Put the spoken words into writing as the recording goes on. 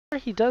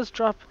he does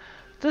drop,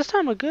 this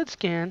time a good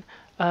scan.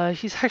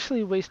 He's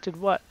actually wasted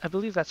what? I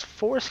believe that's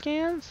 4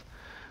 scans?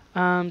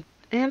 And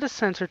a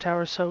sensor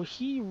tower, so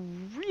he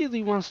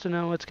really wants to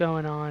know what's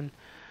going on.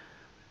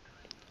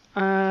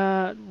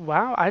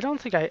 Wow, I don't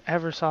think I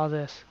ever saw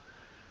this.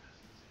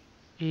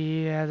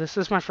 Yeah, this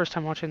is my first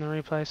time watching the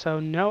replay,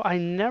 so no, I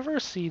never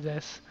see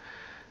this.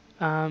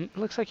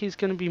 Looks like he's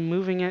going to be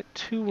moving it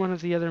to one of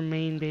the other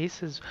main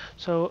bases,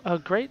 so a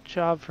great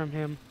job from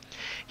him.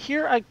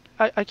 Here,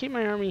 I keep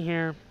my army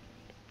here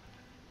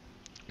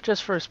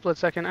just for a split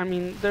second. I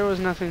mean, there was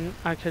nothing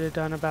I could have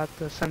done about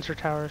the sensor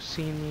tower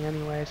seeing me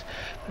anyways,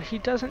 but he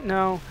doesn't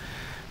know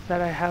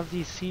that I have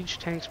these siege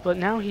tanks, but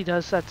now he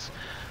does. That's,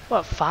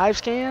 what, 5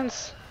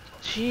 scans?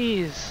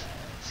 Jeez.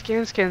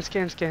 Scan, scan,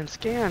 scan, scan,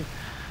 scan.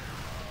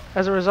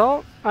 As a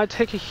result, I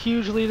take a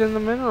huge lead in the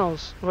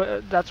minerals.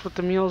 That's what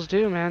the mules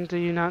do, man. Do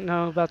you not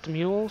know about the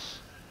mules?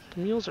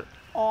 The mules are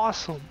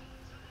awesome.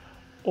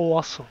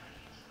 Awesome.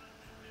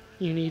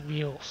 You need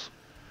mules.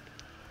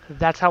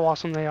 That's how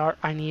awesome they are.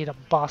 I need a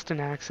Boston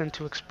accent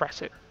to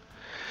express it.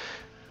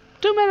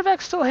 2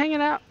 medevacs still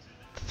hanging out.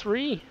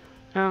 3.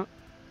 Now,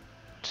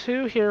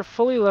 2 here,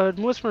 fully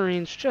loaded, with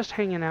Marines just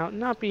hanging out,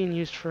 not being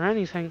used for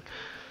anything.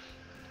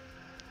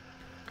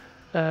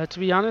 To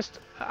be honest,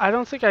 I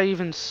don't think I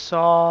even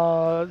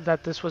saw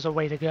that this was a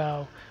way to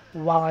go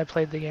while I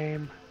played the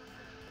game.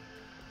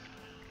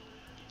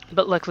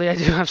 But luckily I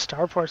do have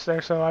starports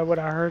there, so I would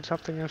have heard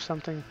something if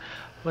something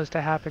was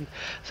to happen.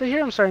 So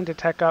here I'm starting to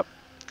tech up,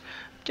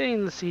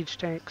 getting the siege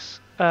tanks.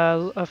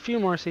 A few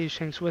more siege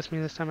tanks with me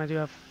this time. I do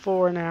have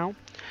 4 now.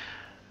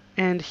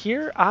 And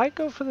here I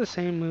go for the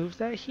same move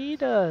that he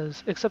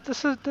does, except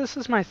this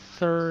is my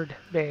 3rd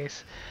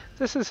base.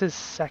 This is his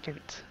 2nd.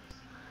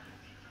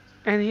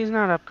 And he's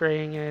not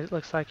upgrading it, it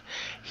looks like.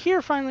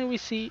 Here finally we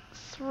see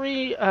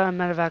 3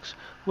 medevacs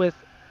with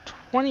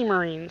 20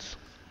 Marines.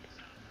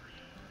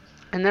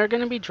 And they're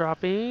going to be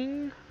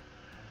dropping...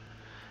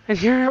 And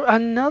here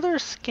another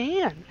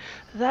scan.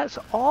 That's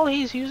all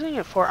he's using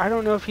it for. I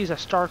don't know if he's a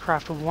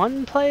Starcraft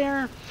 1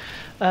 player.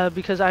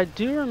 Because I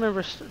do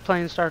remember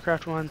playing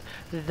Starcraft 1.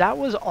 That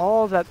was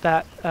all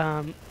that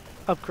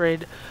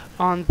upgrade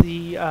on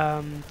the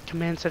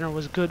command center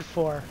was good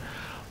for.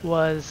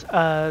 Was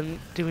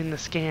doing the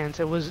scans.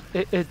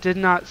 It did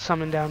not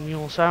summon down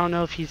mules. So I don't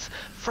know if he's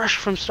fresh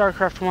from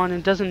StarCraft 1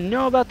 and doesn't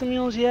know about the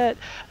mules yet.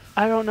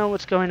 I don't know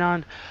what's going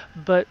on,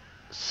 but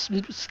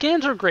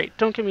scans are great.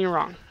 Don't get me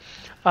wrong.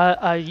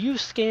 I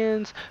use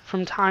scans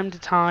from time to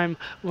time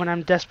when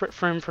I'm desperate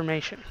for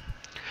information.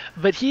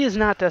 But he is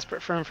not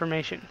desperate for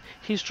information.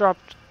 He's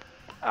dropped,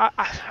 I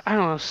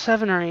don't know,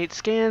 7 or 8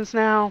 scans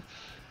now.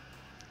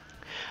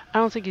 I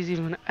don't think he's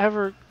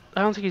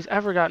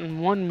ever gotten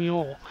 1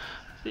 mule.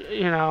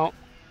 You know,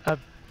 a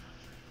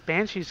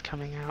Banshee's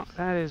coming out.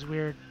 That is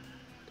weird.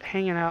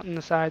 Hanging out in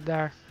the side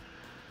there.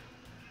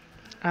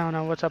 I don't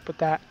know what's up with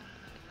that.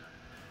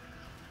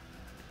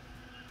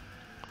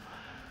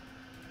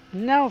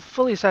 Now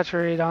fully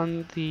saturated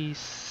on the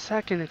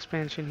 2nd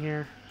expansion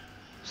here.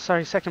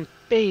 Sorry, 2nd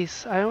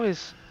base. I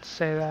always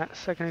say that.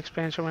 2nd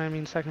expansion when I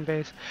mean 2nd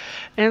base.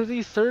 And the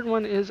 3rd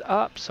one is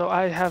up, so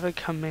I have a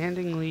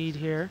commanding lead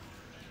here.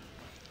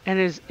 And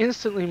it is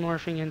instantly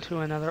morphing into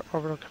another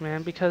orbital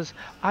command because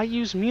I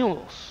use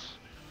mules.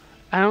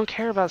 I don't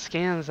care about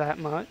scans that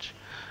much.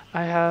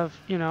 I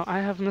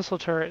have missile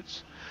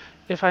turrets.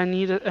 If I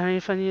need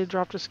to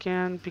drop a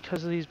scan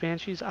because of these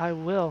Banshees, I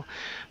will.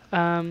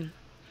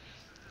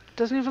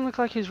 Doesn't even look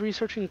like he's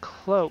researching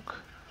cloak.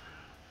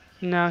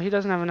 No, he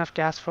doesn't have enough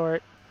gas for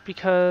it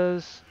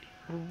because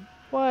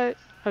what?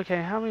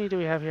 Okay, how many do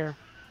we have here?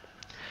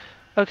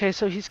 Okay,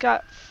 so he's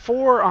got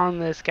 4 on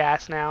this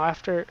gas now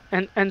after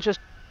and just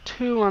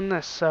 2 on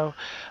this, so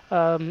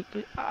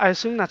I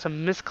assume that's a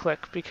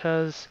misclick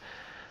because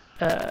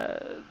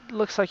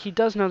looks like he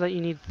does know that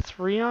you need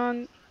 3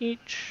 on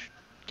each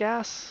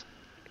gas,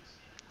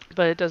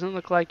 but it doesn't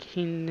look like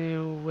he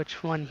knew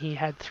which one he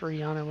had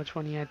 3 on and which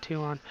one he had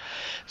 2 on.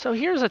 So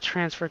here's a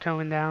transfer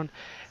going down.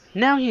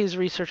 Now he is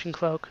researching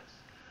cloak,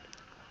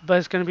 but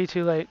it's going to be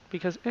too late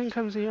because in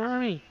comes the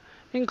army,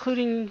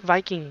 including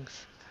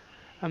Vikings,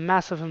 a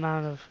massive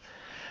amount of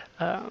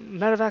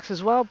medevacs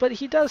as well, but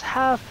he does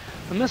have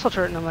a missile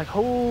turret, and I'm like,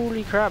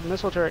 holy crap,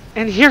 missile turret.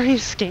 And here he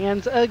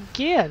scans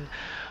again.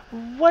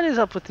 What is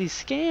up with these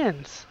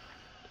scans?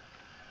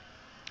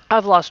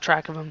 I've lost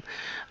track of them.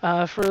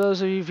 For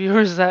those of you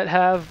viewers that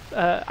have,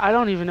 I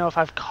don't even know if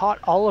I've caught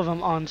all of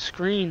them on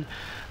screen,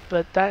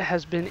 but that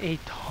has been a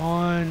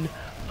ton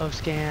of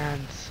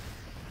scans.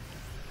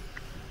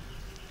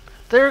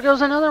 There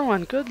goes another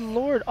one. Good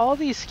lord, all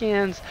these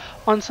scans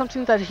on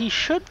something that he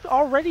should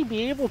already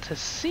be able to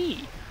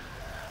see.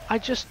 I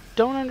just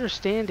don't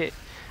understand it.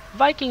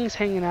 Vikings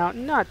hanging out,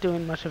 not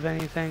doing much of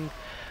anything.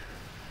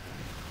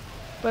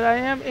 But I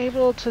am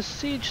able to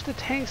siege the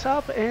tanks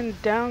up,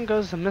 and down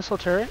goes the missile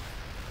turret.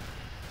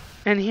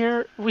 And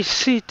here we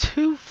see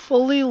 2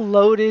 fully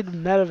loaded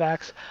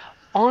medevacs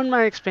on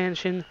my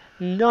expansion,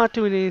 not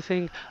doing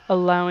anything,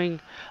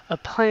 allowing a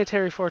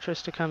planetary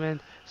fortress to come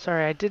in.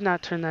 Sorry, I did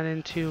not turn that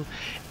into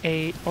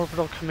a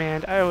orbital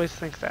command. I always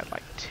think that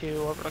like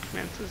 2 orbital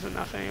commands is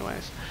enough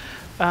anyways.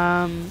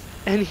 And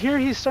here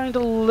he's starting to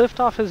lift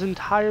off his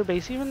entire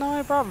base, even though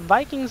I brought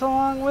Vikings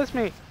along with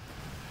me.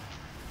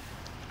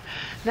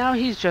 Now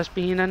he's just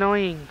being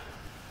annoying.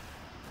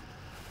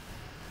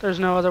 There's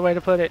no other way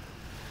to put it.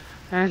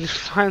 And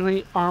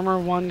finally, armor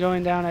 1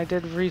 going down. I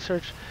did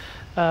research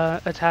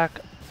attack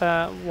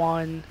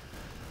 1.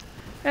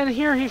 And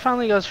here he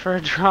finally goes for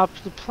a drop.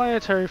 The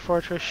planetary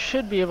fortress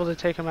should be able to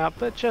take him out,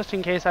 but just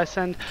in case, I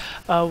send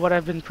what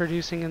I've been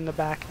producing in the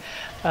back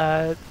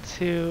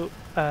to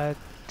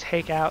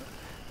take out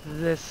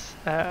this,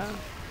 to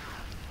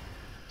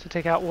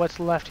take out what's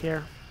left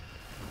here.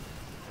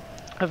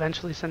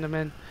 Eventually send him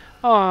in.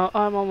 Oh,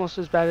 I'm almost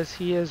as bad as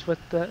he is with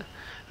the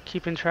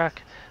keeping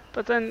track.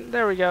 But then,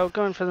 there we go,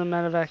 going for the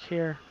medevac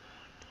here.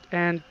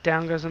 And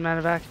down goes the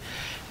medevac.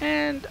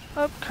 And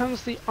up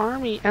comes the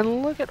army.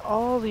 And look at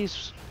all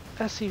these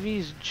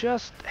SCVs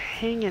just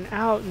hanging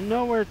out,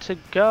 nowhere to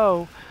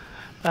go.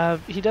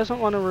 He doesn't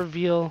want to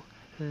reveal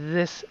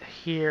this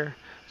here.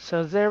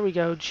 So there we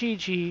go,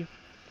 GG.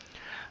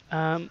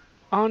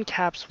 On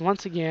caps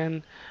once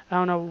again. I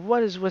don't know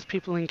what is with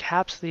people in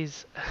caps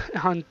these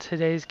on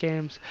today's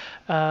games.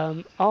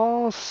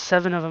 All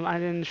 7 of them. I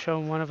didn't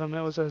show one of them.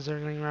 It was a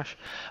Zergling Rush.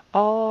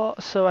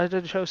 So I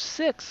did show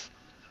 6.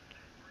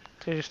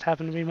 They just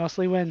happen to be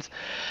mostly wins.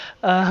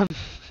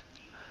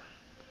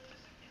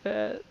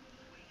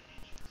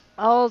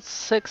 All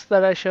 6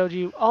 that I showed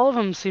you, all of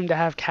them seem to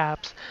have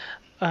caps.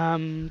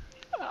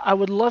 I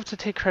would love to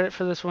take credit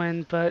for this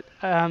win, but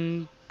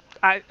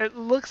it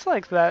looks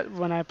like that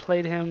when I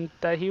played him,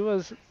 that he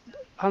was,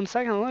 on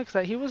second looks,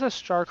 that he was a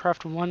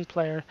Starcraft 1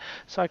 player.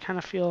 So I kind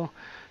of feel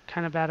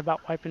kind of bad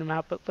about wiping him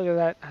out. But look at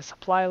that, I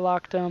supply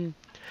locked him.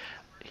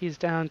 He's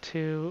down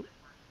to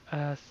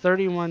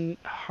 31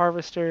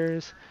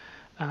 harvesters.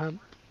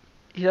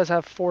 He does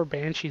have 4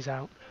 banshees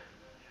out,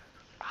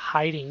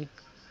 hiding.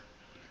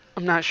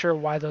 I'm not sure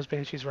why those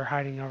banshees were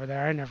hiding over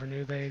there. I never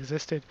knew they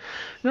existed.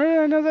 Nor did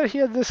I know that he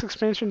had this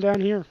expansion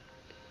down here.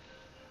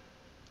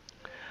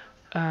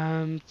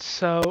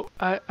 So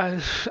I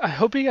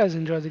hope you guys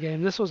enjoyed the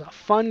game. This was a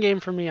fun game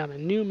for me on a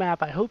new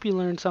map. I hope you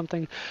learned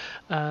something.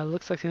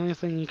 Looks like the only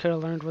thing you could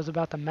have learned was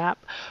about the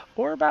map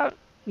or about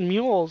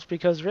mules,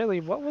 because really,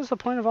 what was the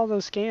point of all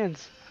those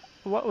scans?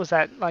 What was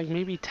that, like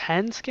maybe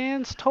 10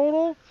 scans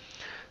total?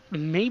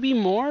 Maybe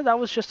more? That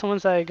was just the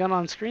ones that I got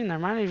on screen. There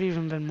might have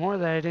even been more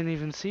that I didn't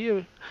even see.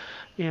 You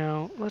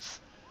know, look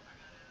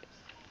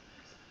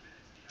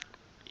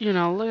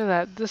at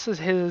that. This is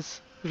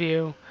his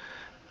view.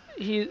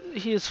 He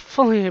is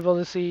fully able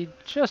to see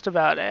just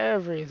about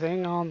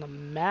everything on the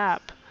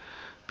map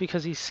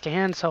because he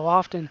scanned so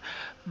often.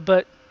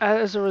 But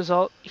as a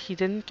result, he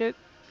didn't get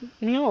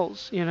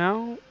mules,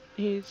 and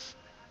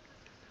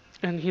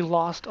he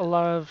lost a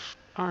lot of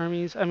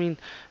armies. I mean,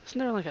 isn't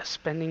there like a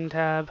spending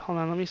tab? Hold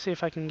on, let me see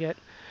if I can get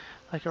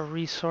like a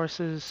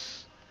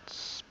resources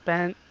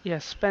spent. Yeah,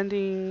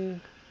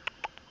 spending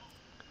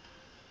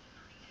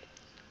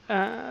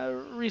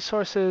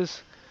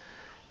resources.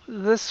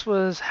 This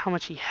was how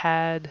much he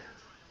had,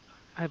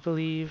 I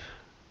believe.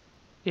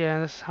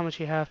 Yeah, this is how much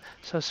you have.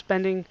 So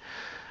spending.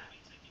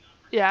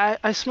 Yeah,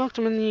 I smoked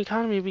him in the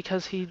economy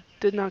because he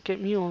did not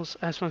get mules.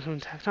 I smoked him in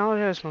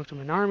technology. I smoked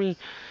him in army.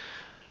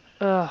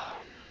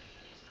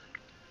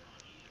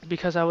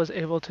 Because I was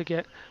able to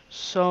get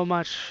so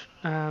much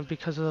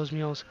because of those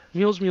mules.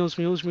 Mules, mules,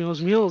 mules,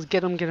 mules, mules.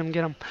 Get them, get them,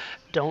 get them.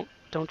 Don't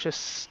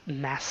just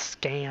mass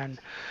scan.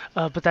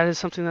 But that is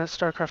something that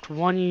StarCraft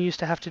 1 you used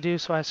to have to do,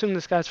 so I assume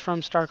this guy's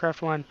from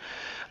StarCraft 1.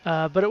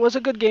 But it was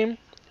a good game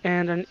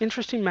and an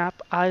interesting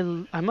map. I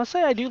must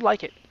say I do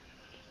like it.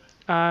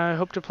 I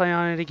hope to play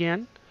on it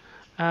again.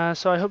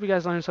 So I hope you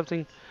guys learned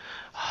something.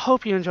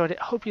 Hope you enjoyed it.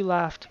 Hope you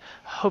laughed.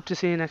 Hope to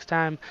see you next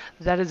time.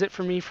 That is it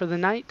for me for the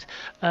night.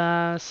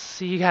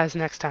 See you guys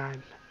next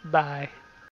time. Bye.